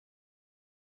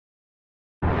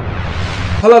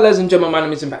Hello ladies and gentlemen, my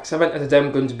name is Impact7 and today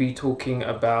I'm going to be talking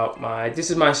about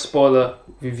this is my spoiler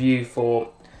review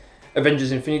for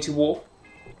Avengers Infinity War.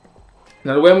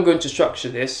 Now the way I'm going to structure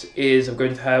this is I'm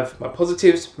going to have my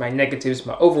positives, my negatives,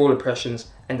 my overall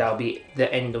impressions, and that'll be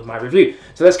the end of my review.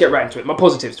 So let's get right into it. My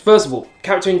positives. First of all,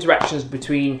 character interactions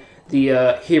between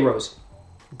the heroes.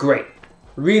 Great.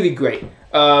 Really great.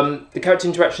 The character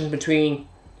interactions between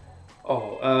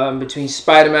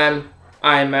Spider-Man,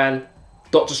 Iron Man,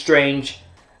 Doctor Strange,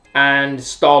 and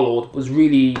Star-Lord was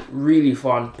really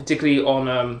fun, particularly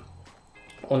on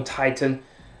Titan.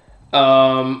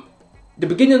 The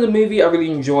beginning of the movie I really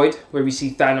enjoyed, where we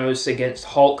see Thanos against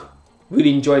Hulk.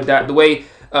 Really enjoyed that. The way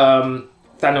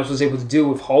Thanos was able to deal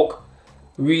with Hulk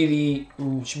really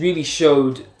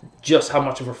showed just how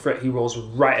much of a threat he was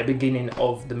right at the beginning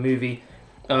of the movie.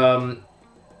 The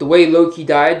way Loki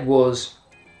died was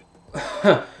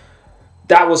that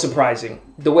was surprising.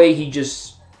 The way he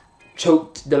just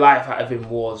choked the life out of him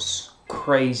was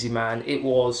crazy, man. It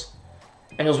was,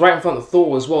 and it was right in front of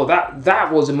Thor as well.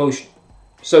 That was emotion.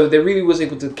 So they really was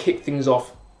able to kick things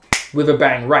off with a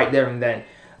bang right there and then.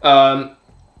 Then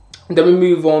we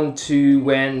move on to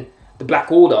when the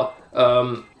Black Order,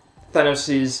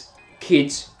 Thanos'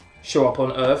 kids, show up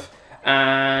on Earth,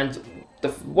 and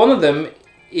one of them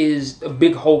is a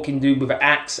big hulking dude with an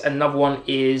axe, and another one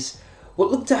is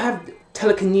what looked to have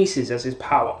telekinesis as his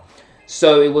power.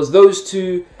 So it was those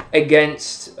two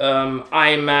against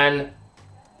Iron Man,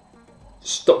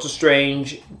 Doctor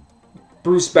Strange,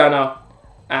 Bruce Banner,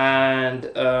 and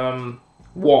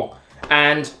Wong.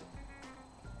 And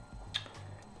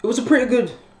it was a pretty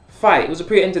good fight. It was a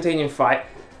pretty entertaining fight.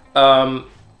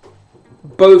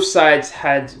 Both sides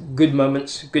had good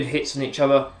moments, good hits on each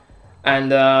other,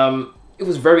 and it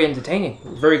was very entertaining. It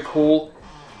was very cool.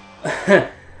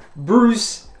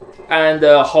 Bruce and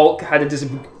Hulk had a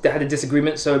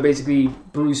disagreement, so basically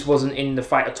Bruce wasn't in the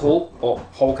fight at all, or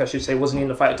Hulk I should say wasn't in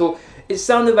the fight at all. It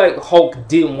sounded like Hulk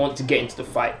didn't want to get into the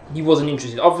fight. He wasn't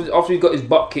interested. After he got his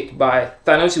butt kicked by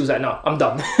Thanos, he was like, no, I'm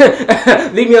done.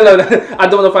 Leave me alone. I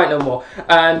don't want to fight no more.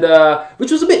 And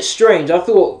which was a bit strange. I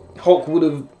thought Hulk would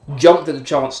have jumped at the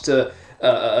chance to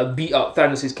beat up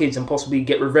Thanos' kids and possibly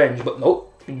get revenge, but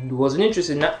nope, he wasn't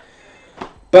interested in that.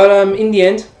 But in the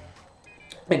end,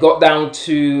 it got down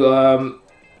to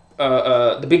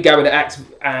the big guy with the axe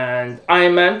and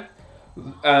Iron Man,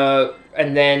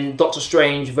 and then Doctor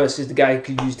Strange versus the guy who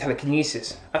could use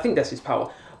telekinesis. I think that's his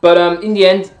power. But in the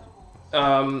end,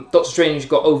 Doctor Strange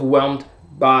got overwhelmed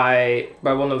by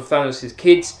one of Thanos'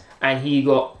 kids, and he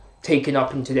got taken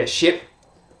up into their ship.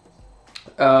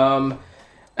 And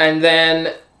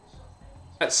then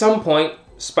at some point,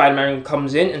 Spider-Man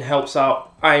comes in and helps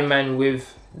out Iron Man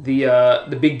with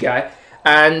the big guy,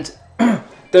 and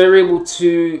they're able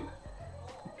to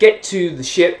get to the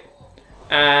ship,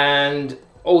 and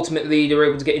ultimately they're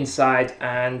able to get inside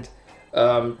and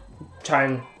try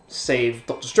and save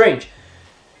Doctor Strange.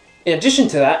 In addition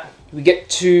to that, we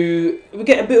get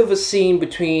a bit of a scene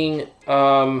between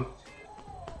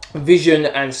Vision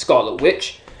and Scarlet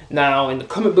Witch. Now, in the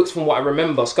comic books, from what I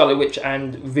remember, Scarlet Witch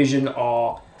and Vision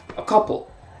are a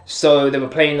couple, so they were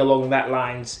playing along that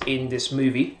lines in this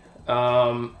movie.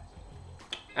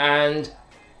 And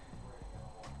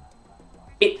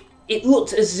it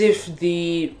looked as if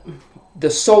the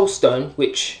Soul Stone,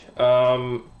 which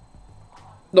not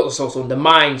the Soul Stone, the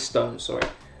Mind Stone, sorry,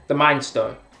 the Mind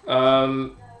Stone.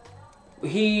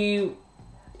 It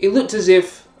looked as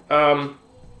if the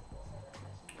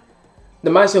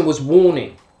Mind Stone was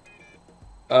warning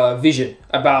Vision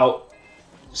about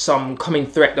some coming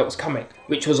threat that was coming,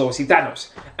 which was obviously Thanos.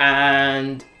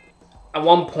 And at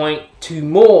one point, two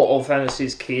more of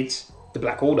Thanos' kids, the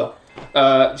Black Order,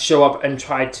 show up and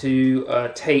try to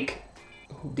take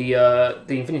the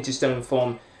Infinity Stone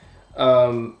from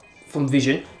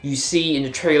Vision. You see in the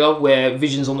trailer where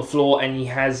Vision's on the floor and he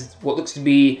has what looks to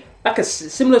be like a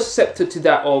similar scepter to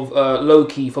that of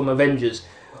Loki from Avengers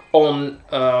on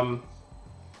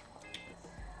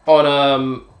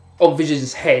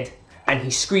Vision's head, and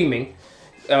he's screaming.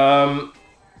 But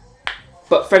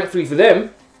thankfully for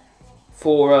them,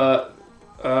 for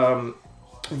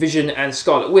Vision and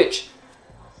Scarlet Witch,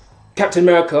 Captain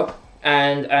America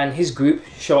and his group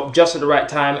show up just at the right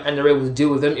time, and they're able to deal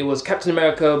with them. It was Captain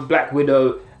America, Black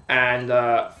Widow, and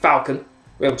Falcon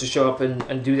were able to show up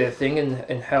and do their thing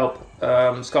and help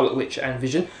Scarlet Witch and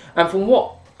Vision. And from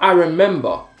what I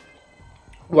remember,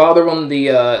 while they're on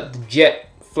the jet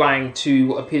flying to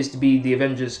what appears to be the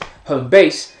Avengers home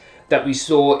base that we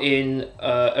saw in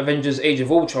Avengers Age of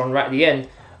Ultron right at the end,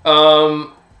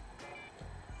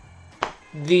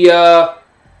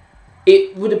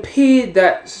 it would appear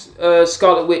that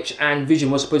Scarlet Witch and Vision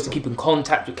were supposed to keep in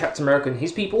contact with Captain America and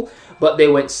his people, but they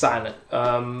went silent.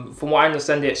 From what I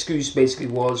understand, the excuse basically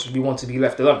was, we want to be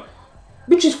left alone,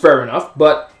 which is fair enough,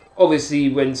 but obviously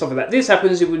when something like this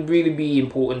happens, it would really be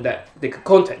important that they could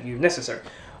contact you if necessary.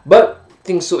 But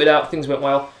things sorted out, things went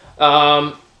well.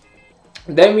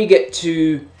 Then we get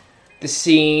to the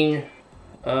scene.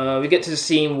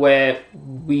 Where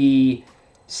we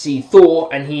see Thor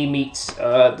and he meets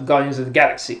the Guardians of the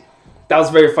Galaxy. That was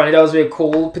very funny. That was very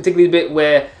cool, particularly the bit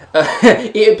where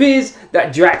it appears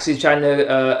that Drax is trying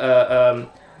to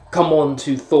come on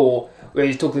to Thor, where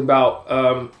he's talking about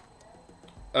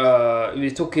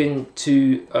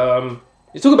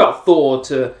Thor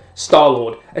to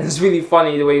Star-Lord, and it's really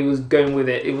funny the way he was going with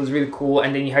it. It was really cool.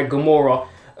 And then you had Gamora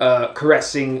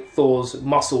caressing Thor's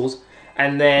muscles,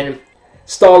 and then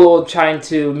Star-Lord trying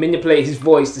to manipulate his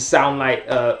voice to sound like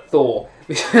Thor,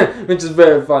 which is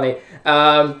very funny.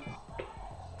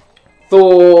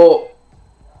 Thor,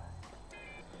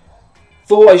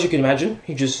 as you can imagine,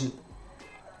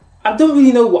 I don't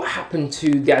really know what happened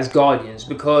to the Asgardians,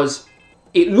 because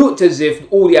it looked as if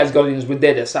all the Asgardians were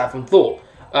dead aside from Thor.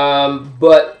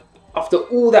 But after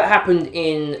all that happened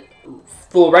in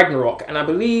Thor Ragnarok, and I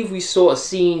believe we saw a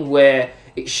scene where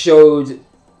it showed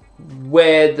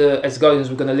where the Asgardians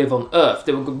were going to live on Earth.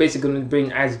 They were basically going to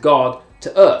bring Asgard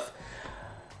to Earth.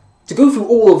 To go through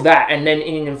all of that, and then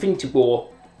in Infinity War,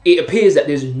 it appears that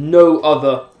there's no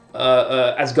other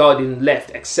Asgardian left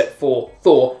except for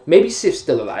Thor. Maybe Sif's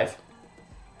still alive,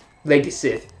 Lady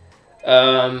Sif.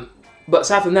 But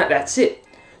aside from that, that's it.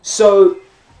 So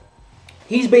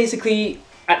he's basically,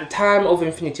 at the time of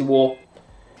Infinity War,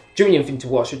 during Infinity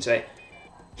War I should say,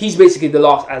 he's basically the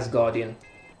last Asgardian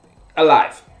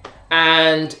alive.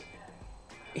 And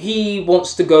he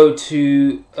wants to go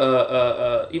to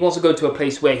a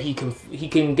place where he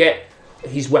can get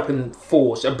his weapon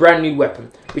forged, a brand new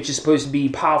weapon, which is supposed to be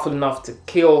powerful enough to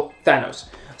kill Thanos.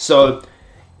 So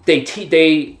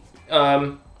the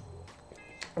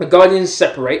Guardians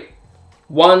separate.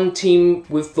 One team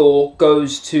with Thor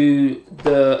goes to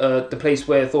the place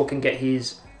where Thor can get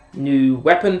his new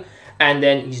weapon and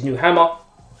then his new hammer.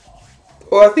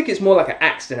 Or I think it's more like an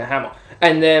axe than a hammer.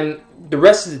 And then the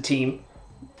rest of the team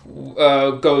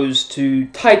goes to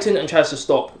Titan and tries to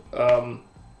stop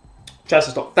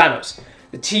Thanos.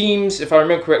 The teams, if I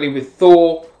remember correctly, with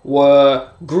Thor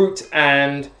were Groot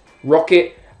and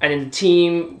Rocket, and then the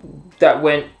team that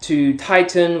went to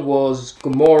Titan was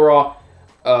Gamora,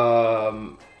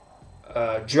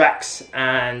 Drax,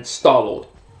 and Star-Lord.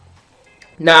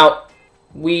 Now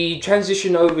we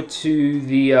transition over to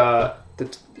the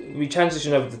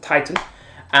Titan,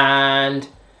 and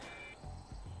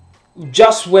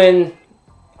just when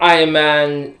Iron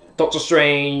Man, Doctor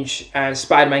Strange, and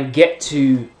Spider-Man get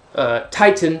to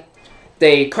Titan,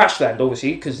 they crash land,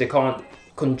 obviously, because they can't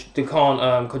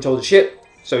control the ship.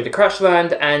 So they crash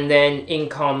land, and then in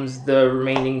comes the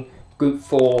remaining group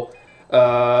for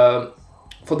the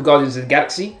Guardians of the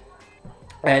Galaxy,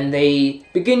 and they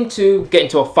begin to get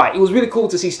into a fight. It was really cool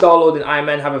to see Star-Lord and Iron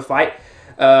Man have a fight.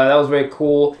 That was very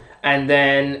cool. And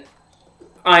then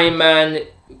Iron Man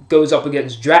goes up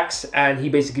against Drax, and he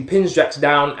basically pins Drax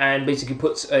down and basically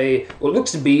puts what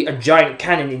looks to be a giant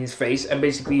cannon in his face, and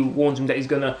basically warns him that he's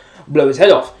gonna blow his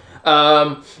head off,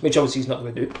 which obviously he's not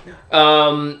gonna do.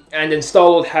 And then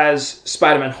Star-Lord has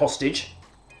Spider-Man hostage,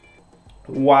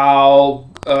 while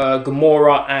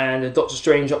Gamora and Doctor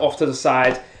Strange are off to the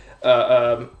side,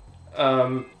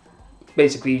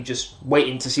 basically just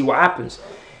waiting to see what happens.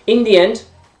 In the end,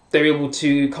 they're able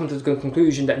to come to the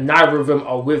conclusion that neither of them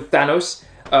are with Thanos.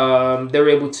 They're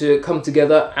able to come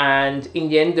together, and in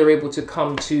the end, they're able to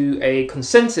come to a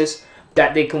consensus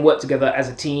that they can work together as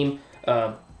a team,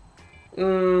 sort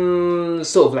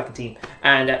of like a team,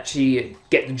 and actually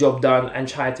get the job done and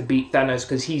try to beat Thanos,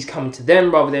 because he's coming to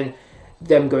them rather than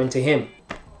them going to him.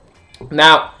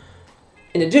 Now,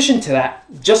 in addition to that,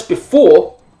 just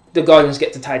before the Guardians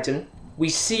get to Titan, we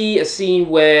see a scene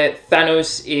where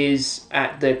Thanos is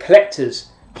at the Collector's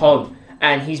home,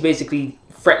 and he's basically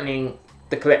threatening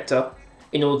the Collector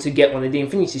in order to get one of the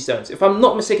Infinity Stones. If I'm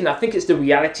not mistaken, I think it's the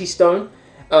Reality Stone.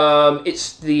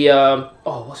 It's the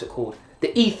what's it called?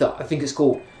 The Ether, I think it's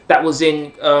called. That was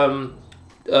in Thor: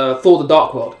 The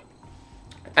Dark World,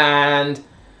 and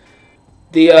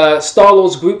the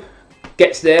Star-Lord's group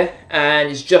gets there, and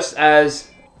it's just as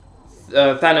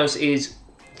Thanos is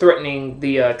threatening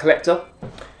the Collector.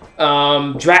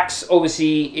 Drax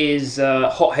obviously is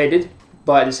hot-headed,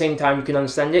 but at the same time you can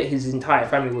understand it. His entire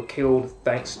family were killed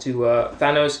thanks to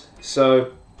Thanos.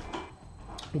 So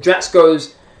Drax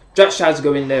tries to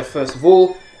go in there first of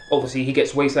all. obviously he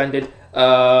gets wastelanded,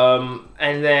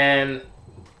 and then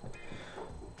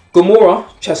Gamora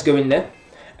tries to go in there,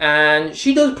 and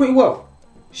she does pretty well.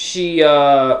 She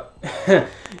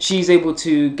she's able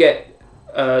to get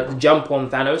the jump on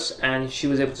Thanos, and she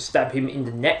was able to stab him in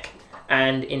the neck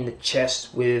and in the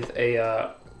chest with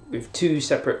two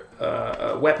separate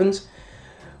weapons.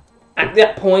 At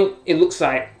that point, it looks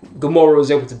like Gamora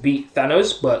was able to beat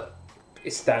Thanos, but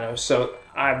it's Thanos, so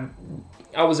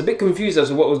I was a bit confused as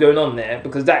to what was going on there,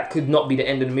 because that could not be the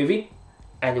end of the movie,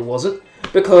 and it wasn't,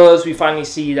 because we finally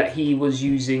see that he was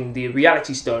using the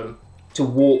reality stone to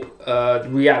warp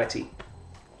reality.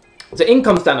 So in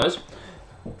comes Thanos,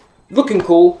 looking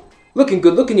cool, looking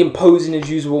good, looking imposing as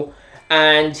usual,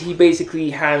 and he basically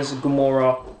has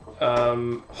Gamora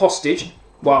hostage,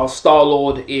 while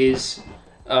Star-Lord is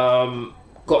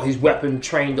got his weapon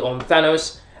trained on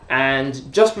Thanos.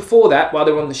 And just before that, while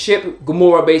they were on the ship,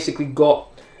 Gamora basically got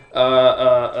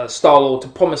Star-Lord to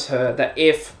promise her that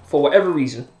if, for whatever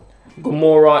reason,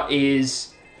 Gamora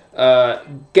is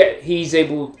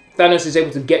Thanos is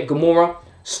able to get Gamora,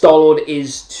 Star-Lord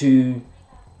is to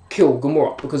kill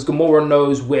Gamora, because Gamora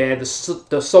knows where the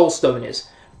Soul Stone is,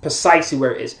 precisely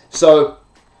where it is. So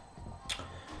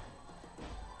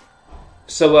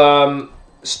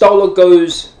Star-Lord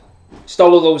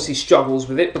obviously struggles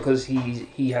with it, because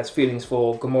he has feelings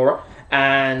for Gamora,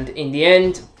 and in the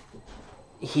end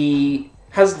he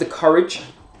has the courage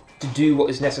to do what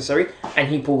is necessary, and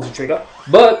he pulls the trigger.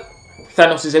 But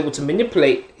Thanos is able to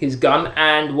manipulate his gun,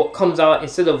 and what comes out,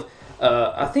 instead of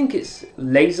I think it's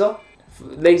laser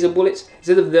bullets,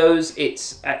 instead of those,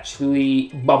 it's actually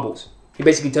bubbles. He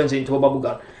basically turns it into a bubble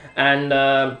gun, and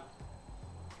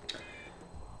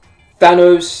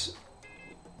Thanos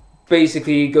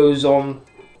basically goes on,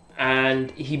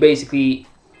 and he basically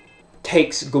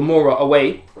takes Gamora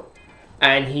away,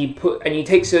 and he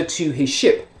takes her to his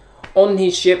ship. On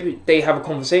his ship, they have a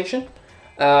conversation.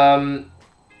 At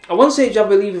one stage, I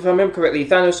believe, if I remember correctly,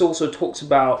 Thanos also talks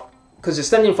about, because they're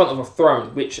standing in front of a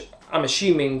throne, which I'm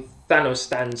assuming Thanos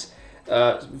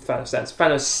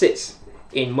sits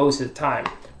in most of the time.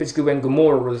 Basically, when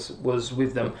Gamora was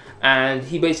with them, and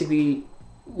he basically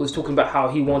was talking about how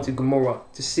he wanted Gamora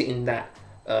to sit in that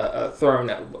throne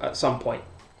at some point,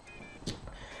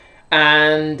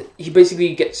 and he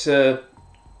basically gets to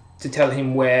tell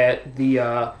him where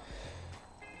the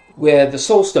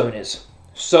Soul Stone is.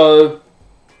 So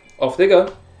off they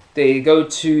go. They go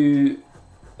to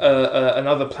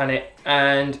another planet,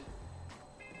 and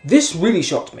this really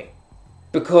shocked me,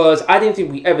 because I didn't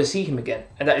think we ever see him again,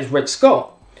 and that is Red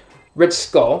Skull. Red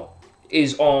Skull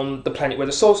is on the planet where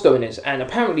the Soul Stone is, and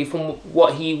apparently from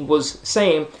what he was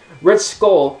saying, Red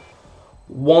Skull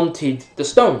wanted the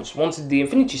stones, wanted the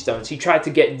Infinity Stones. He tried to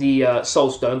get the Soul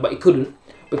Stone, but he couldn't,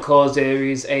 because there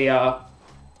is a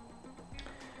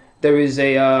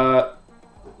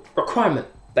requirement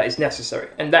that is necessary,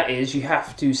 and that is you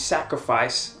have to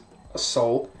sacrifice a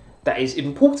soul that is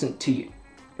important to you.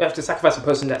 You have to sacrifice a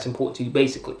person that's important to you,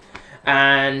 basically.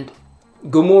 And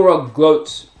Gamora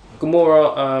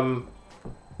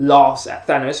laughs at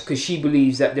Thanos, because she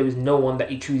believes that there is no one that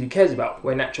he truly cares about,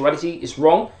 when in actuality it's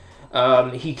wrong.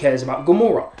 He cares about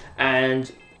Gamora,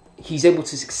 and he's able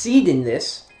to succeed in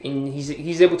this.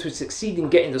 He's able to succeed in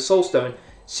getting the Soul Stone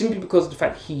simply because of the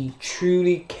fact he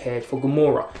truly cared for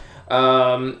Gamora.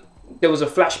 There was a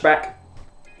flashback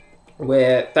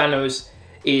where Thanos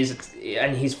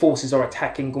and his forces are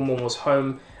attacking Gamora's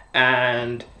home,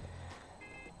 and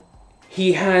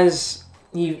he meets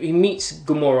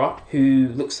Gamora, who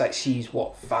looks like she's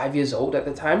 5 years old at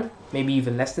the time, maybe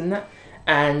even less than that,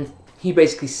 and he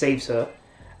basically saves her,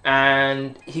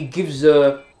 and he gives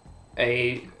her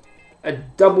a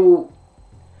double,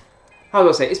 how do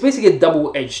I say it? It's basically a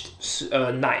double-edged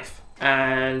knife,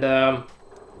 and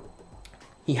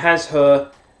he has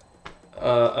her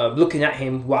looking at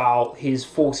him while his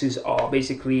forces are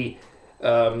basically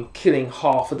killing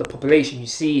half of the population. You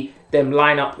see them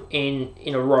line up in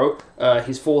a row.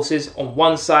 His forces on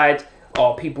one side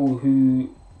are people who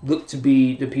look to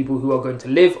be the people who are going to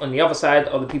live. On the other side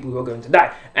are the people who are going to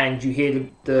die. And you hear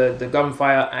the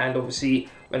gunfire, and obviously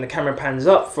when the camera pans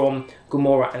up from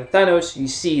Gamora and Thanos, you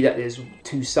see that there's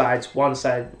two sides. One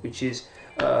side which is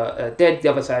dead, the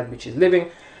other side which is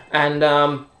living. And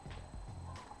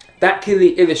that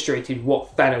clearly illustrated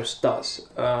what Thanos does.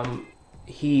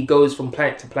 He goes from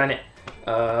planet to planet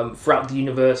throughout the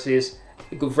universe,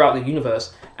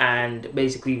 and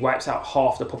basically wipes out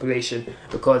half the population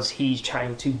because he's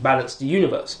trying to balance the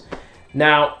universe.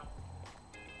 Now,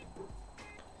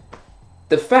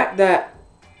 the fact that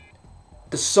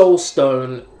the Soul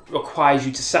Stone requires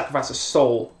you to sacrifice a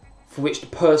soul, for which the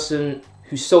person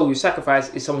whose soul you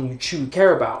sacrifice is someone you truly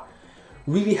care about,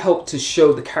 really helped to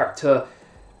show the character,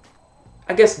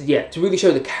 I guess, yeah, to really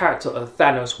show the character of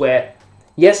Thanos, where,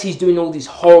 yes, he's doing all these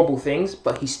horrible things,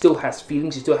 but he still has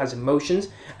feelings, he still has emotions,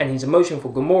 and his emotion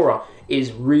for Gamora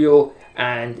is real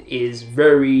and is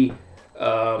very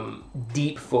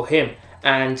deep for him.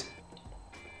 And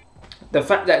the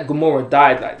fact that Gamora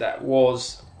died like that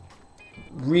was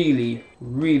really,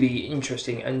 really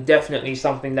interesting, and definitely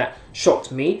something that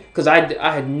shocked me, because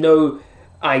I had no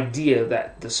idea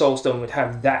that the Soul Stone would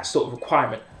have that sort of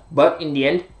requirement. But in the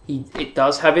end, it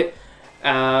does have it,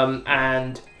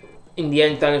 and in the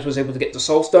end, Thanos was able to get the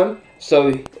Soul Stone.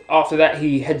 So after that,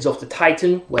 he heads off to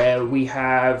Titan, where we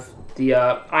have the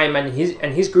Iron Man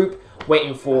and his group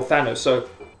waiting for Thanos. So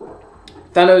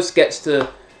Thanos gets to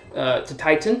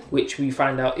Titan, which we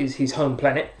find out is his home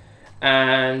planet,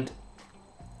 and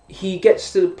he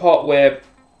gets to the part where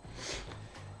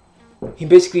he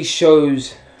basically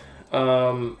shows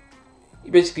the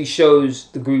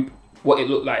group what it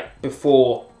looked like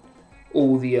before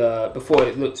before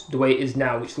it looked the way it is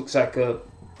now, which looks like a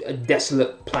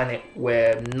desolate planet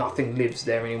where nothing lives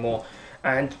there anymore.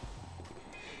 And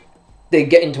they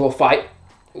get into a fight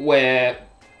where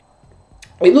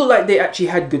it looked like they actually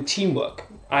had good teamwork,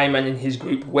 Iron Man and his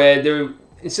group, where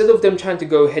instead of them trying to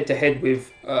go head to head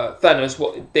with Thanos,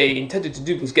 what they intended to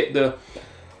do was get the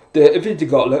Infinity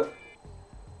Gauntlet.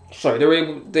 Sorry,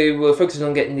 they were focusing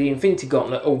on getting the Infinity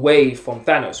Gauntlet away from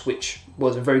Thanos, which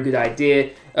was a very good idea.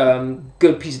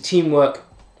 Good piece of teamwork.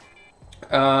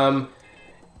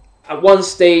 At one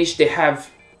stage, they have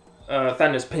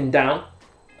Thanos pinned down.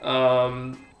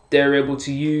 They're able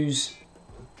to use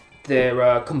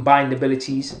their combined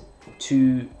abilities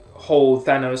to hold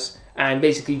Thanos and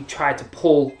basically try to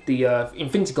pull the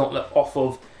Infinity Gauntlet off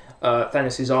of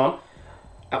Thanos' arm.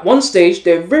 At one stage,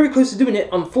 they're very close to doing it.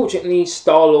 Unfortunately,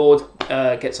 Star-Lord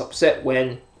gets upset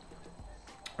when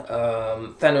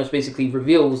Thanos basically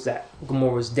reveals that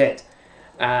Gamora's dead.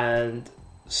 And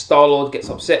Star-Lord gets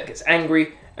upset, gets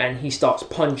angry, and he starts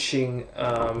punching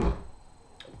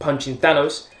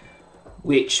Thanos,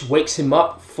 which wakes him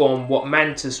up from what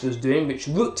Mantis was doing, which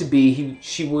looked to be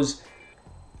she was,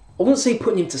 I wouldn't say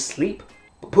putting him to sleep,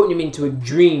 but putting him into a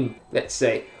dream, let's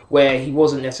say, where he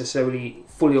wasn't necessarily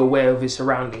fully aware of his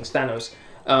surroundings, Thanos.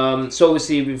 So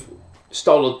obviously with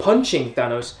Star-Lord punching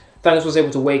Thanos, Thanos was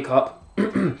able to wake up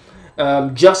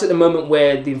just at the moment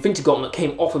where the Infinity Gauntlet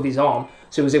came off of his arm,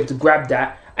 so he was able to grab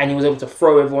that, and he was able to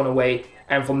throw everyone away,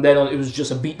 and from then on it was just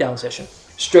a beatdown session.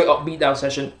 Straight up beatdown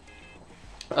session,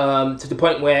 to the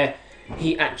point where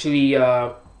he actually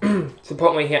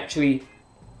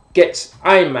gets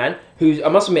Iron Man, who's, I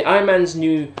must admit, Iron Man's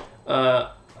new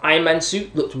Iron Man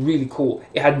suit looked really cool.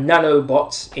 It had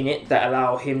nanobots in it that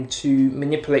allow him to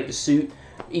manipulate the suit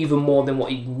even more than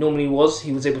what he normally was.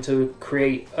 He was able to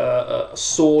create a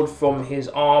sword from his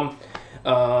arm.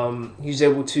 He was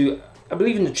able to, I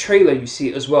believe in the trailer you see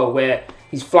it as well, where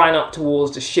he's flying up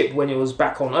towards the ship when it was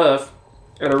back on Earth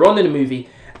earlier on in the movie,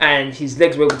 and his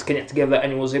legs were able to connect together,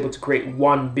 and he was able to create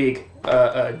one big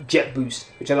jet boost,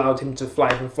 which allowed him to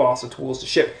fly even faster towards the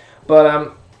ship.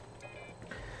 But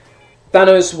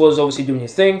Thanos was obviously doing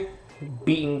his thing,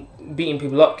 beating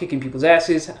people up, kicking people's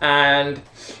asses, and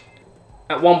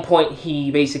at one point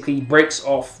he basically breaks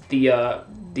off the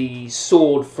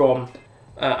sword from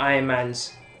Iron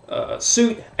Man's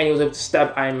suit, and he was able to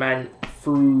stab Iron Man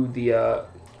through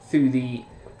the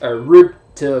rib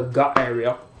to gut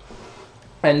area,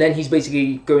 and then he's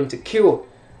basically going to kill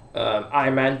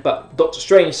Iron Man, but Doctor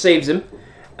Strange saves him,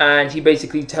 and he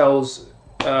basically tells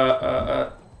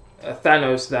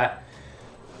Thanos that,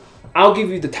 I'll give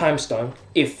you the time stone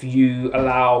if you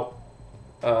allow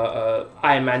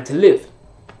Iron Man to live.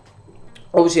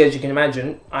 Obviously, as you can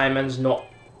imagine, Iron Man's not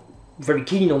very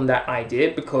keen on that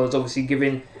idea, because obviously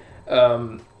giving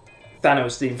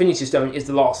Thanos the Infinity Stone is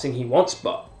the last thing he wants,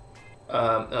 but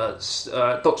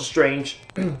Doctor Strange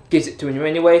gives it to him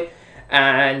anyway,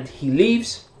 and he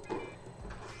leaves.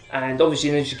 And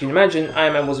obviously, as you can imagine,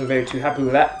 Iron Man wasn't very too happy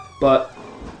with that, but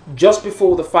just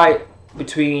before the fight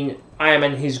between Iron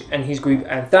Man and his group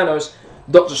and Thanos,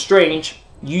 Doctor Strange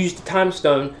used the Time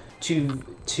Stone to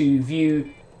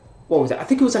view, what was it? I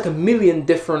think it was like 1 million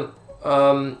different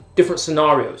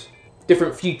scenarios,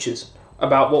 different futures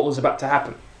about what was about to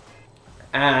happen.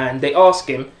 And they asked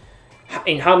him,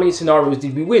 in how many scenarios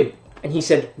did we win? And he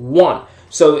said 1.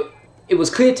 So it was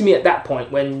clear to me at that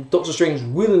point, when Doctor Strange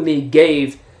willingly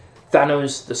gave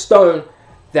Thanos the stone,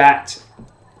 that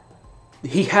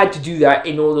he had to do that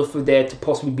in order for there to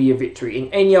possibly be a victory.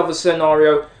 In any other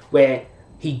scenario where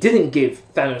he didn't give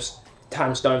Thanos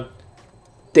Time Stone,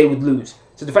 they would lose.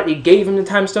 So the fact they gave him the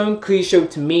time stone clearly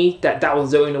showed to me that that was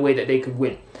the only way that they could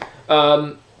win.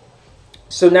 So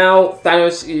now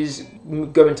Thanos is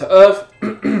going to Earth,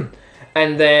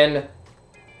 and then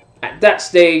at that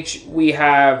stage we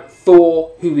have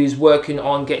Thor, who is working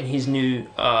on getting his new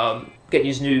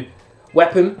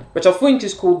weapon, which I think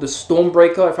is called the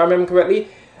Stormbreaker, if I remember correctly.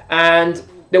 And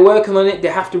they're working on it. They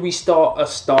have to restart a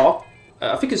star.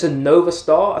 I think it's a Nova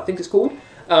Star, I think it's called.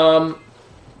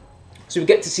 So we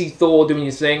get to see Thor doing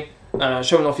his thing,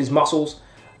 showing off his muscles.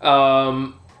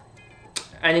 And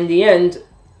in the end,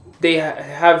 they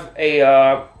have they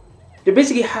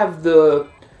basically have the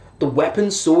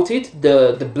weapons sorted,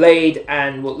 the blade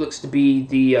and what looks to be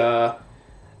the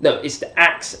no, it's the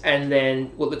axe, and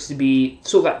then what looks to be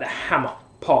sort of like the hammer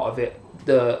part of it.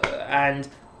 And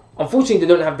unfortunately, they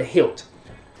don't have the hilt.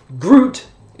 Groot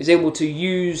is able to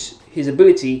use his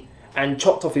ability and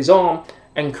chopped off his arm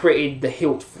and created the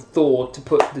hilt for Thor to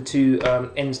put the two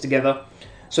ends together.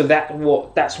 So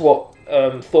that's what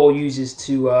Thor uses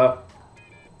to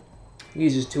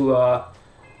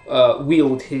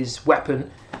wield his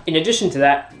weapon. In addition to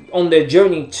that, on their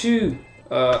journey to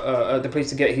the place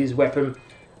to get his weapon,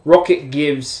 Rocket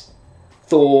gives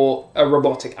Thor a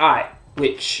robotic eye,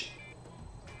 which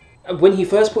when he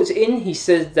first puts it in, he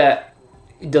says that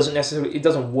it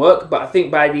doesn't work, but I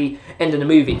think by the end of the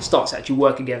movie it starts to actually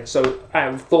work again. So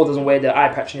Thor doesn't wear the eye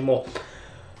patch anymore.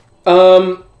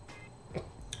 In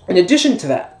addition to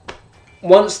that,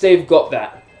 once they've got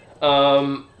that,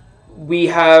 we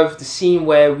have the scene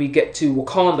where we get to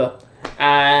Wakanda,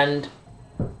 and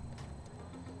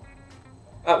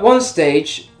at one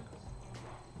stage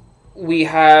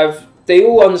they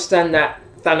all understand that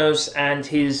Thanos and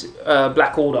his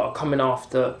Black Order are coming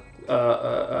after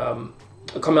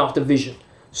Vision.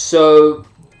 So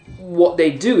what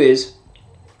they do is,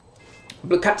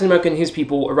 Captain America and his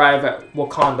people arrive at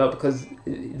Wakanda because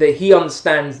he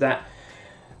understands that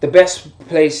the best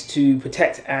place to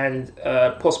protect and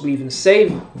possibly even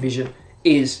save Vision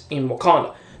is in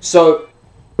Wakanda. So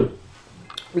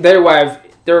they arrive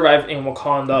in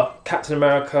Wakanda. Captain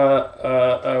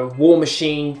America, War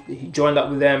Machine, he joined up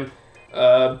with them.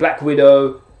 Black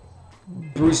Widow,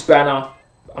 Bruce Banner.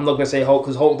 I'm not going to say Hulk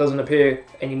because Hulk doesn't appear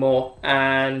anymore.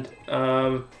 And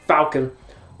Falcon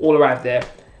all arrive there.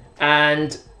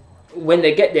 And when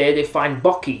they get there, they find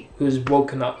Bucky, who's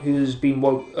woken up, who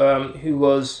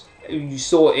you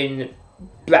saw in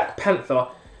Black Panther,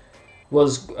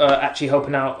 was actually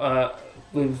helping out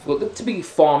with what looked to be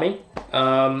farming.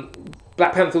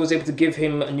 Black Panther was able to give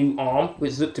him a new arm,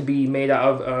 which looked to be made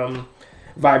out of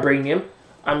vibranium.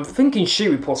 I'm thinking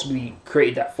Shuri possibly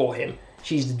created that for him.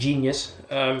 She's the genius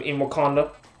in Wakanda.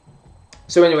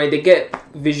 So anyway, they get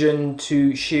Vision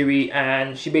to Shuri,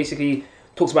 and she basically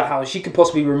talks about how she could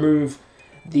possibly remove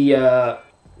the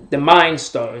Mind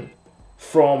Stone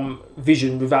from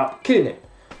Vision without killing him.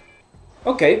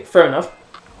 Okay, fair enough.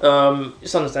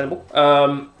 It's understandable.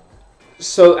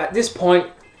 So at this point,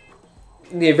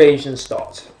 the invasion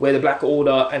starts, where the Black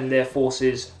Order and their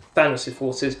forces, Thanos'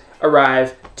 forces,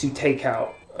 arrive to take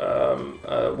out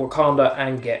Wakanda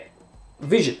and get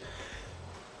Vision.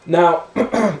 Now,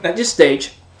 at this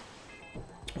stage,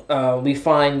 we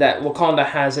find that Wakanda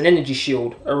has an energy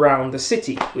shield around the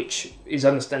city, which is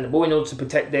understandable. In order to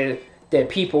protect their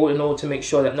people, in order to make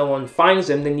sure that no one finds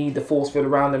them, they need the force field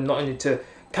around them, not only to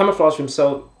camouflage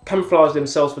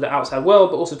themselves for the outside world,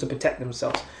 but also to protect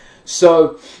themselves.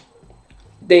 So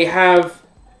they have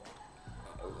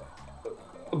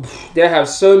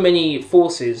so many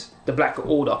forces, the Black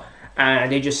Order,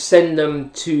 and they just send them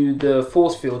to the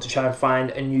force field to try and find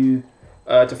a new,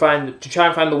 to try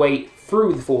and find the way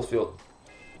through the force field.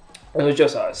 And there's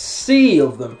just a sea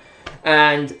of them,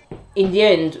 and in the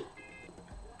end,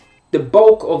 the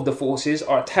bulk of the forces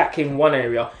are attacking one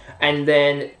area, and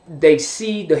then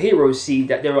the heroes see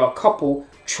that there are a couple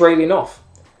trailing off,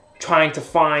 trying to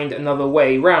find another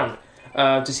way round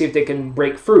to see if they can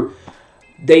break through.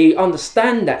 They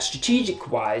understand that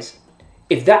strategic-wise,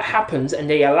 if that happens and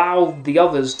they allow the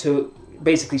others to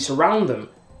basically surround them,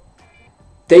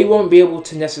 they won't be able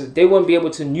to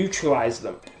neutralize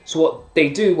them. So what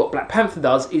Black Panther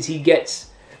does is he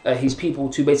gets his people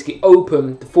to basically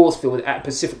open the force field at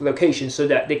a specific location so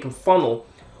that they can funnel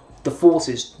the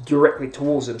forces directly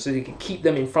towards them, so they can keep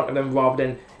them in front of them rather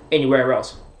than anywhere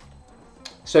else.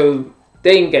 So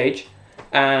they engage,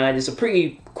 and it's a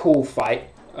pretty cool fight.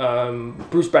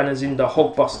 Bruce Banner's in the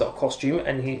Hulkbuster costume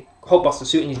and Hulkbuster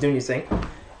suit, and he's doing his thing.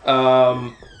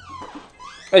 I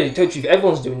told you,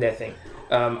 everyone's doing their thing.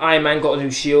 Iron Man got a new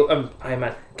shield.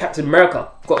 Captain America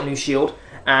got a new shield,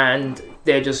 and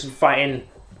they're just fighting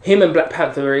him and Black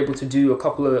Panther are able to do a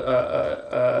couple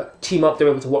of team up. They're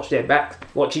able to watch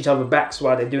each other backs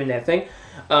while they're doing their thing.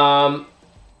 And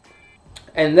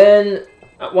then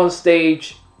at one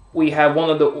stage, we have one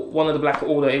of the Black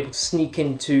Order able to sneak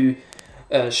into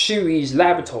Shuri's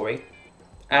laboratory,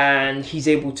 and he's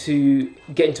able to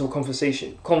get into a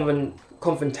confrontation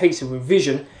with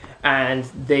Vision, and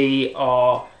they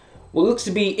are what looks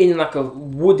to be in like a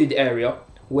wooded area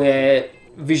where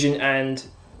Vision and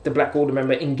the Black Order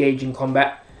member engage in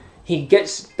combat.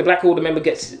 The Black Order member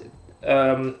gets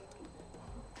the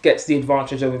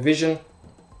advantage over Vision,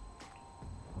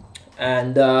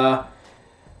 and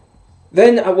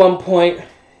then at one point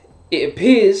it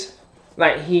appears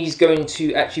like he's going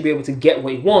to actually be able to get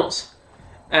what he wants,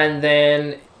 and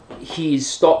then he's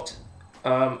stopped.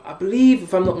 I believe,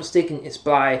 if I'm not mistaken, it's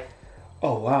by...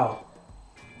 Oh, wow.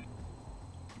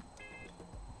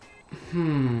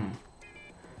 I'm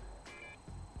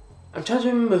trying to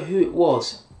remember who it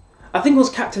was. I think it was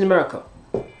Captain America.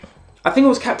 I think it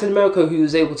was Captain America who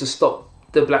was able to stop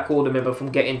the Black Order member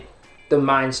from getting the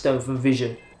Mind Stone from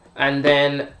Vision. And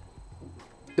then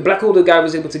the Black Order guy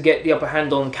was able to get the upper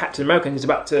hand on Captain America, and he's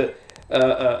about to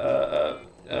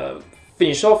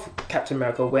finish off Captain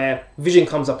America, where Vision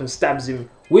comes up and stabs him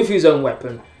with his own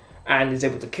weapon and is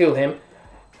able to kill him.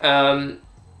 At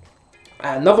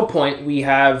another point, we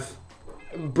have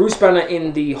Bruce Banner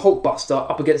in the Hulkbuster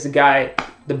up against the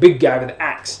big guy with the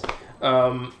axe,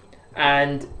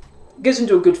 and gets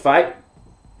into a good fight.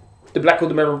 The Black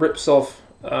Order member rips off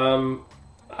the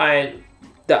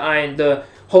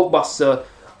Hulkbuster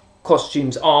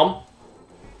costume's arm,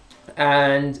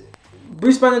 and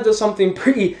Bruce Banner does something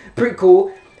pretty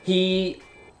cool. He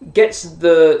gets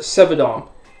the severed arm.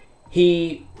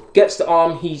 He gets the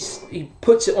arm. He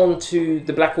puts it onto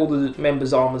the Black Order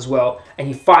member's arm as well, and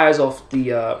he fires off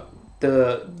the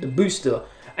booster,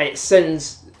 and it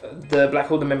sends the Black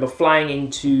Order member flying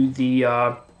into the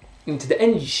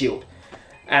energy shield,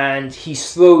 and he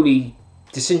slowly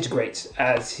disintegrates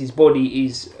as his body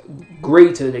is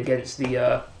grated against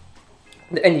the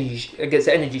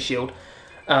energy shield.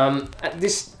 At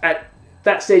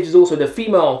that stage is also the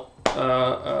female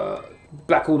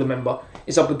Black Order member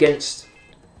is up against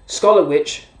Scarlet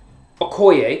Witch,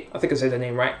 Okoye, I think I said her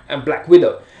name right, and Black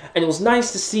Widow. And it was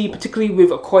nice to see, particularly with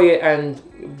Okoye and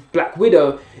Black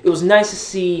Widow, it was nice to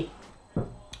see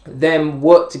them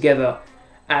work together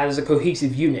as a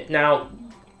cohesive unit. Now,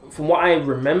 from what I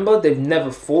remember, they've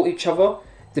never fought each other.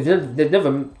 They've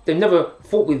never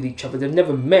fought with each other. They've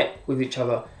never met with each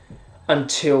other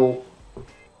until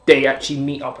they actually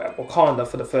meet up at Wakanda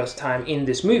for the first time in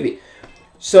this movie.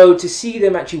 So to see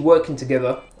them actually working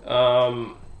together,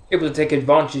 able to take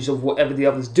advantage of whatever the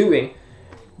other's doing,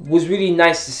 was really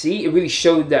nice to see. It really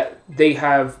showed that they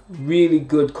have really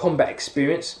good combat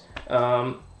experience.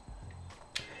 And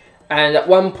at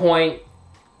one point,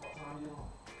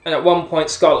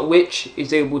 Scarlet Witch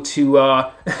is able to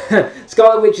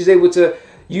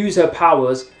use her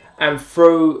powers and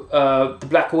throw the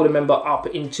Black Order member up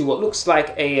into what looks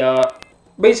like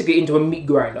basically into a meat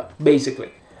grinder,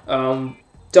 basically.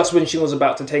 Just when she was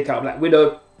about to take out Black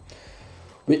Widow,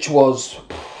 which was,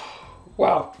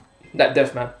 wow, that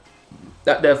death, man.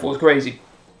 That death was crazy.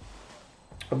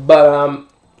 But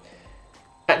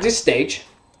at this stage,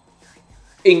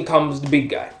 in comes the big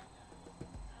guy.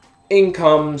 In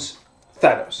comes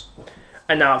Thanos.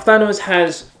 And now Thanos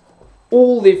has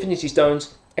all the Infinity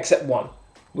Stones except one,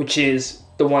 which is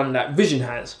the one that Vision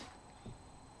has.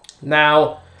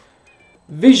 Now,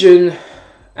 Vision,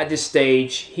 at this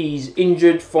stage, he's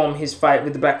injured from his fight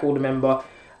with the Black Order member,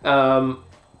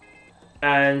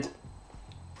 and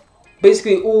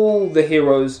basically all the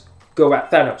heroes go at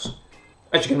Thanos.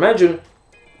 As you can imagine,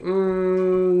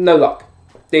 no luck.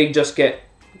 They just get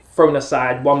thrown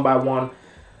aside one by one.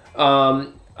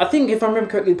 I think, if I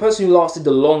remember correctly, the person who lasted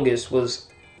the longest was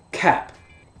Cap,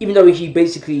 even though he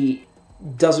basically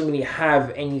doesn't really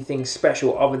have anything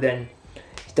special other than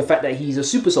the fact that he's a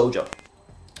super soldier.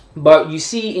 But you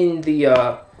see in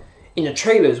the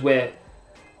trailers where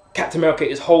Captain America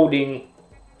is holding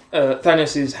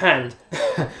Thanos' hand.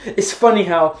 It's funny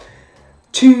how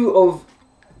two of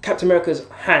Captain America's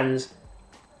hands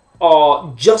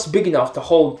are just big enough to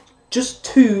hold just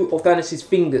two of Thanos'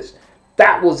 fingers.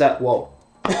 That was like, whoa.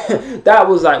 That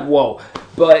was like, whoa.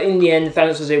 But in the end,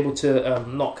 Thanos was able to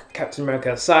knock Captain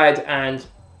America aside, and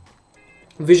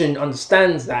Vision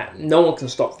understands that no one can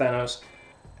stop Thanos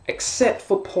except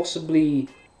for possibly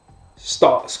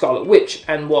Scarlet Witch.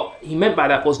 And what he meant by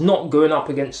that was not going up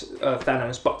against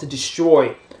Thanos, but to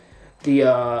destroy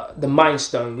the Mind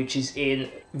Stone, which is in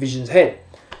Vision's head.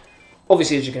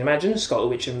 Obviously, as you can imagine, Scarlet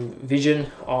Witch and Vision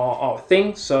are a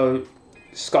thing, so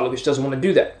Scarlet Witch doesn't want to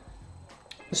do that.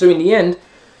 So in the end,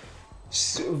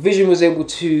 Vision was able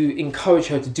to encourage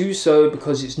her to do so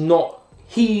because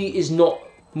he is not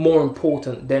more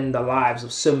important than the lives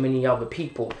of so many other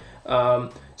people.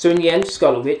 So in the end,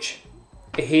 Scarlet Witch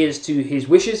adheres to his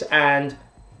wishes and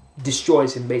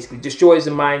destroys him, basically. Destroys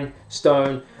the Mind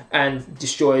Stone and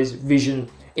destroys Vision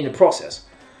in the process.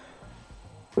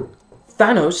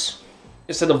 Thanos,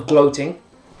 instead of gloating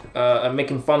and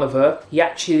making fun of her, he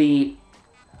actually,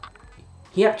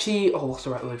 oh, what's the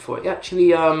right word for it?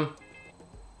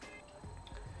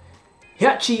 He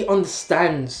actually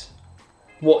understands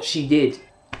what she did,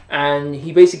 and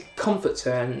he basically comforts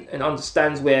her and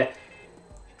understands where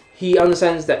he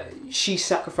understands that she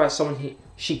sacrificed someone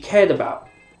she cared about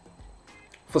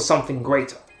for something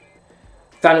greater.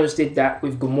 Thanos did that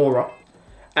with Gamora,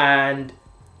 and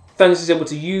Thanos is able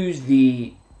to use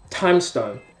the Time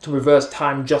Stone to reverse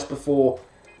time just before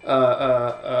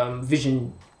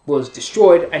Vision was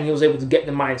destroyed, and he was able to get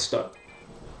the Mind Stone.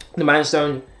 The Mind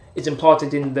Stone is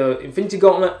implanted in the Infinity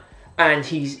Gauntlet, and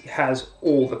he has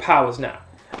all the powers now.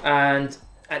 And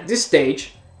at this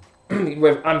stage,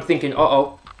 I'm thinking,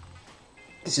 uh-oh,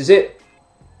 this is it.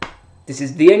 This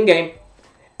is the end game.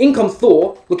 In comes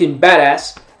Thor, looking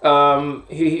badass,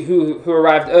 who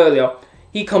arrived earlier.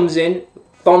 He comes in,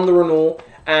 thunder and all,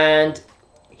 and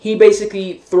he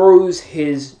basically throws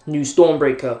his new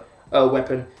Stormbreaker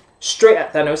weapon straight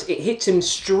at Thanos. It hits him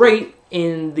straight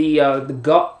in the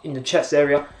gut, in the chest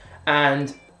area,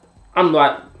 and I'm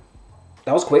like,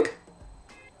 that was quick.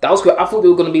 That was quick. I thought they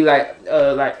were going to be like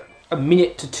a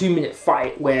minute to 2 minute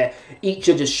fight where each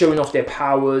are just showing off their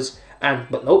powers,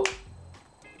 but nope.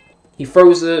 He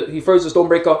throws the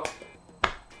Stormbreaker.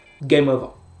 Game over.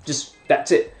 Just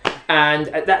that's it. And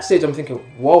at that stage, I'm thinking,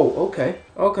 whoa, okay.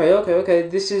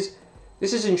 This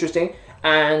is interesting.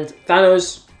 And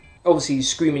Thanos, obviously,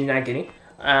 screaming in agony.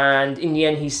 And in the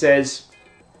end, he says,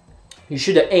 "You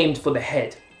should have aimed for the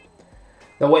head."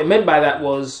 Now, what it meant by that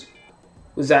was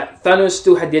that Thanos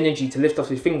still had the energy to lift off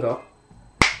his finger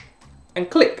and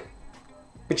click,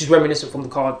 which is reminiscent from the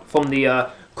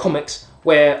comics,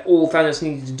 where all Thanos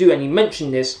needed to do, and he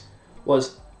mentioned this,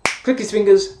 was click his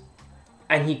fingers,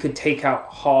 and he could take out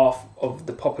half of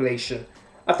the population.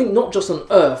 I think not just on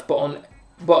Earth,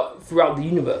 but throughout the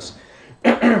universe.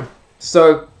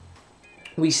 So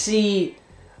we see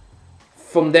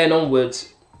from then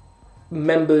onwards,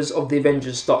 members of the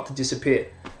Avengers start to disappear.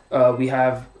 We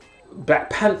have Black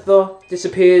Panther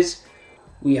disappears.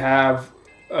 We have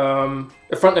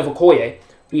in front of Okoye.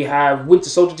 We have Winter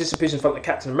Soldier disappears in front of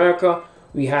Captain America.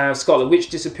 We have Scarlet Witch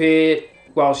disappear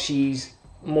while she's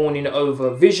mourning over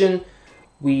Vision.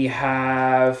 We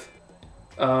have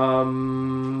War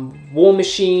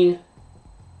Machine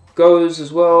goes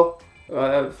as well.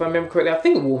 If I remember correctly, I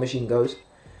think War Machine goes.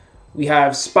 We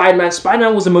have Spider-Man.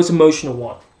 Spider-Man was the most emotional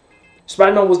one.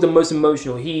 Spider-Man was the most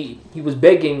emotional. He was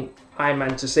begging Iron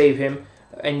Man to save him.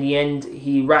 In the end,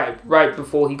 he right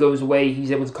before he goes away,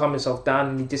 he's able to calm himself down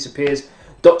and he disappears.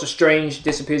 Doctor Strange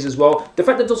disappears as well. The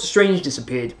fact that Doctor Strange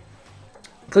disappeared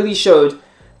clearly showed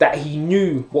that he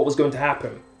knew what was going to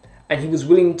happen, and he was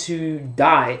willing to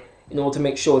die in order to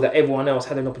make sure that everyone else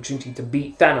had an opportunity to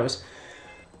beat Thanos.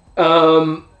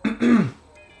 I'm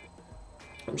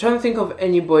trying to think of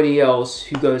anybody else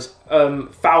who goes.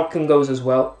 Falcon goes as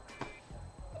well.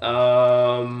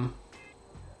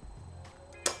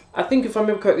 I think if I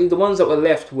remember correctly, the ones that were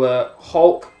left were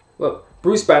Hulk,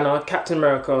 Bruce Banner, Captain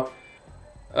America,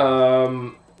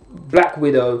 Black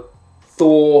Widow,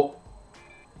 Thor.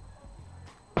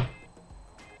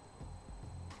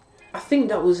 I think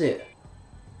that was it.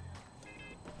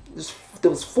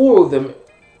 There was 4 of them.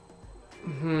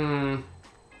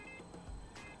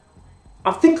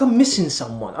 I think I'm missing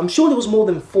someone. I'm sure there was more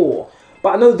than 4,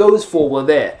 but I know those 4 were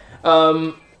there.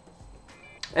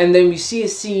 And then we see a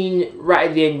scene right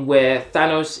at the end where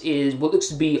Thanos is what looks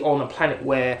to be on a planet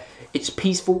where it's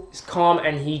peaceful, it's calm,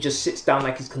 and he just sits down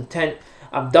like he's content.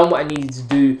 I've done what I needed to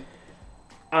do.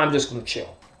 I'm just gonna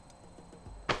chill.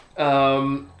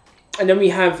 And then we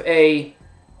have a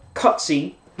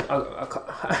cutscene,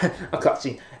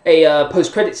 a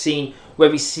post-credit scene where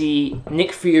we see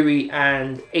Nick Fury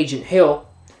and Agent Hill.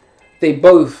 They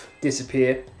both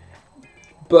disappear,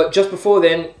 but just before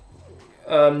then,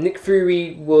 Nick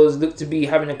Fury was looked to be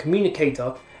having a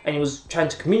communicator, and he was trying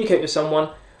to communicate with someone,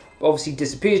 but obviously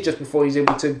disappears just before he's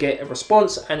able to get a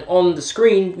response. And on the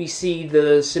screen, we see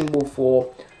the symbol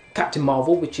for Captain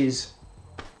Marvel, which is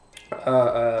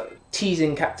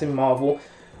teasing Captain Marvel,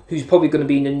 who's probably going to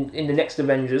be in the next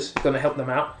Avengers, going to help them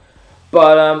out.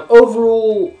 But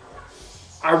overall,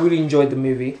 I really enjoyed the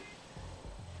movie.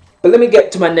 But let me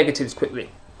get to my negatives quickly.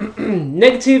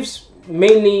 Negatives,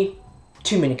 mainly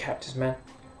too many characters, man.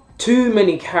 Too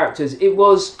many characters. It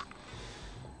was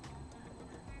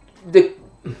the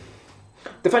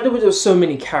fact that there were so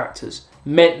many characters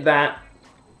meant that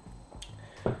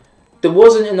there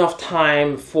wasn't enough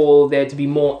time for there to be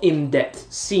more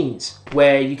in-depth scenes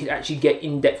where you could actually get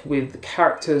in-depth with the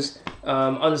characters,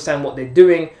 understand what they're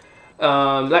doing.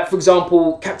 Like, for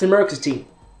example, Captain America's team.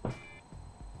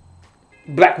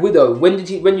 Black Widow. When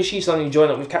did she suddenly join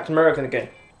up with Captain America again?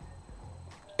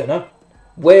 Don't know.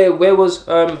 Where was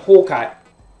Hawkeye?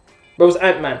 Where was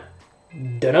Ant-Man?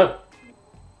 Don't know.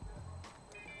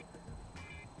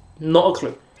 Not a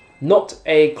clue. Not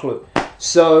a clue.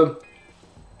 So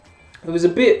it was a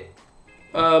bit,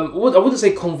 I wouldn't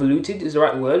say convoluted is the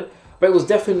right word, but it was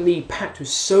definitely packed with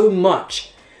so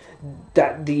much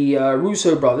that the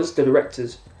Russo brothers, the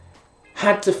directors,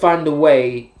 had to find a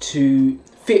way to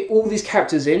fit all these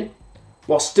characters in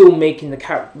while still making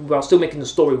the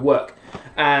story work.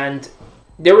 And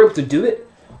they were able to do it,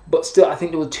 but still, I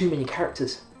think there were too many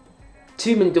characters.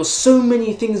 Too many. There were so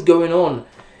many things going on.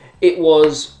 It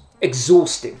was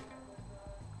exhausting.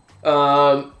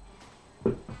 But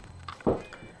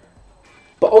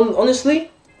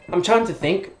honestly, I'm trying to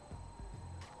think.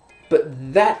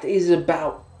 But that is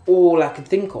about all I could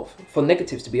think of for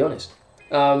negatives, to be honest.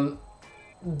 The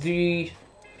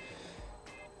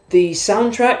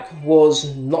soundtrack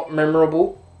was not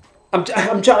memorable. I'm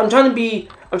trying to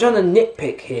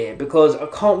nitpick here because I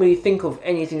can't really think of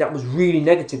anything that was really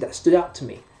negative that stood out to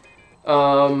me.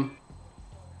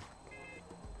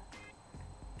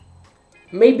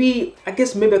 Maybe I could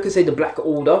say the Black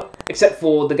Order, except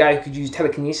for the guy who could use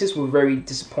telekinesis, were very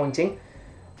disappointing.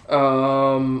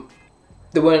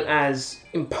 They weren't as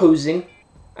imposing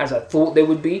as I thought they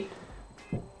would be.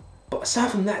 But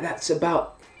aside from that, that's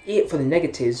about it for the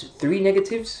negatives. 3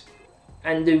 negatives,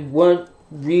 and they weren't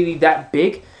really that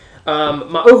big.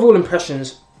 My overall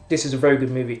impressions: this is a very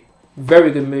good movie.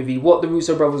 Very good movie. What the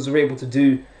Russo brothers were able to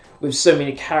do with so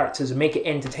many characters and make it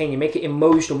entertaining, make it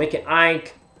emotional, make it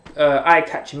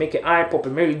eye-catching, make it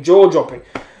eye-popping, make it jaw-dropping.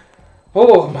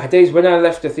 Oh, my days when I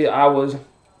left the theatre, I was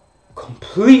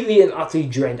completely and utterly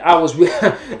drained. I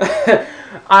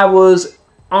was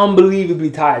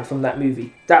unbelievably tired from that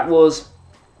movie. That was,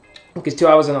 it's 2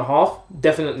 hours and a half.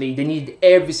 Definitely, they needed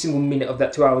every single minute of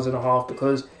that 2 hours and a half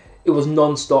because it was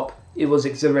non-stop. It was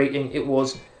exhilarating. It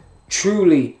was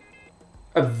truly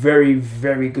a very,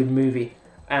 very good movie.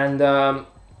 And the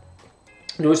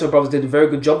Russo brothers did a very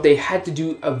good job. They had to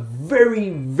do a very,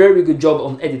 very good job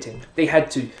on editing. They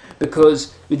had to,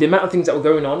 because with the amount of things that were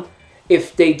going on,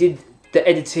 if they did the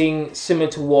editing similar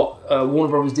to what Warner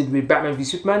Brothers did with Batman v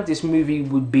Superman, this movie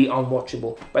would be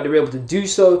unwatchable. But they were able to do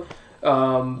so.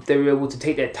 They were able to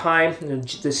take their time.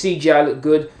 The CGI looked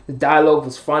good. The dialogue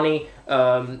was funny.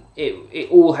 It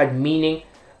all had meaning.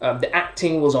 The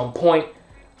acting was on point.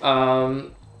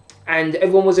 And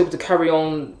everyone was able to carry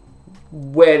on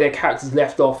where their characters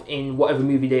left off in whatever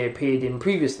movie they appeared in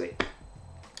previously.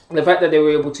 And the fact that they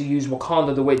were able to use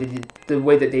Wakanda the way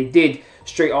that they did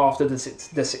straight after the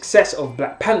success of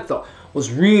Black Panther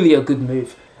was really a good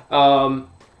move. So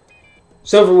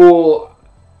overall,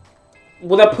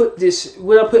 would I put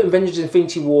Avengers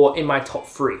Infinity War in my top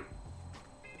 3?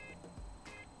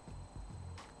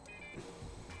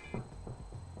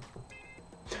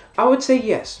 I would say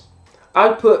yes.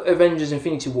 I'd put Avengers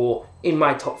Infinity War in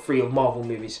my top 3 of Marvel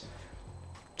movies.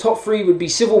 Top 3 would be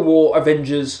Civil War,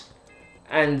 Avengers,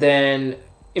 and then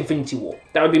Infinity War.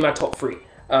 That would be my top 3.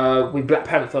 With Black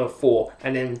Panther 4,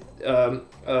 and then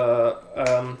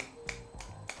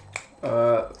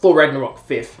Thor Ragnarok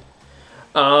 5th.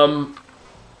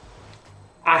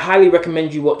 I highly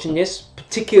recommend you watching this,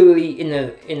 particularly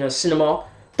in a cinema.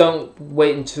 Don't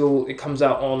wait until it comes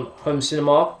out on home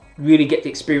cinema. Really get the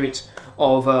experience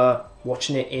of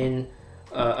watching it in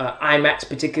IMAX,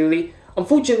 particularly.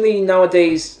 Unfortunately,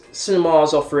 nowadays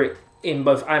cinemas offer it in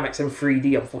both IMAX and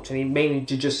 3D. Unfortunately, mainly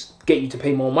to just get you to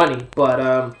pay more money.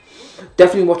 But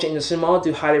definitely watch it in the cinema.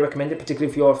 Do highly recommend it,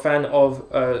 particularly if you're a fan of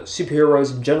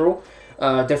superheroes in general.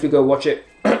 Definitely go watch it.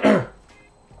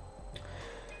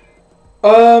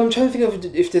 I'm trying to think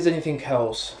of if there's anything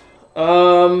else.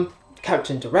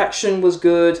 Character interaction was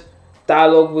good.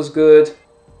 Dialogue was good.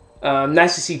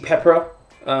 Nice to see Pepper.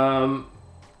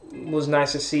 Was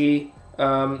nice to see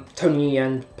Tony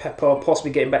and Pepper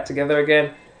possibly getting back together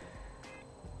again.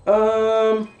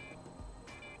 No,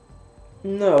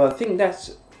 I think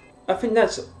that's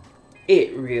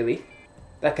it really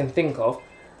that I can think of.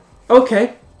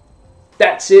 Okay.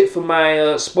 That's it for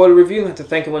my spoiler review. I have to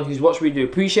thank everyone who's watched. We do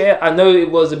appreciate it. I know it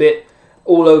was a bit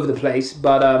all over the place,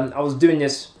 but I was doing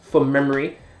this from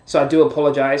memory, so I do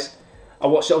apologise. I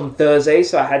watched it on Thursday,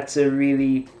 so I had to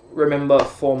really remember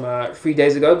from 3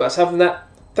 days ago. But aside from that,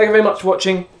 thank you very much for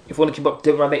watching. If you want to keep up to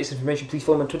date with my latest information, please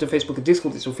follow me on Twitter, Facebook, and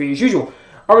Discord. It's all free as usual.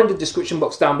 Are in the description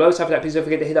box down below. So after that, please don't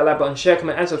forget to hit that like button, share,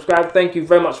 comment, and subscribe. Thank you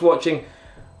very much for watching.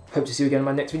 Hope to see you again in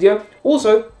my next video.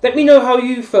 Also, let me know how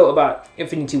you felt about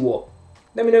Infinity War.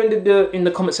 Let me know in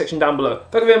the comment section down below.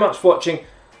 Thank you very much for watching.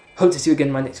 Hope to see you again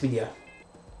in my next video.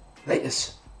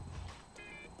 Latest.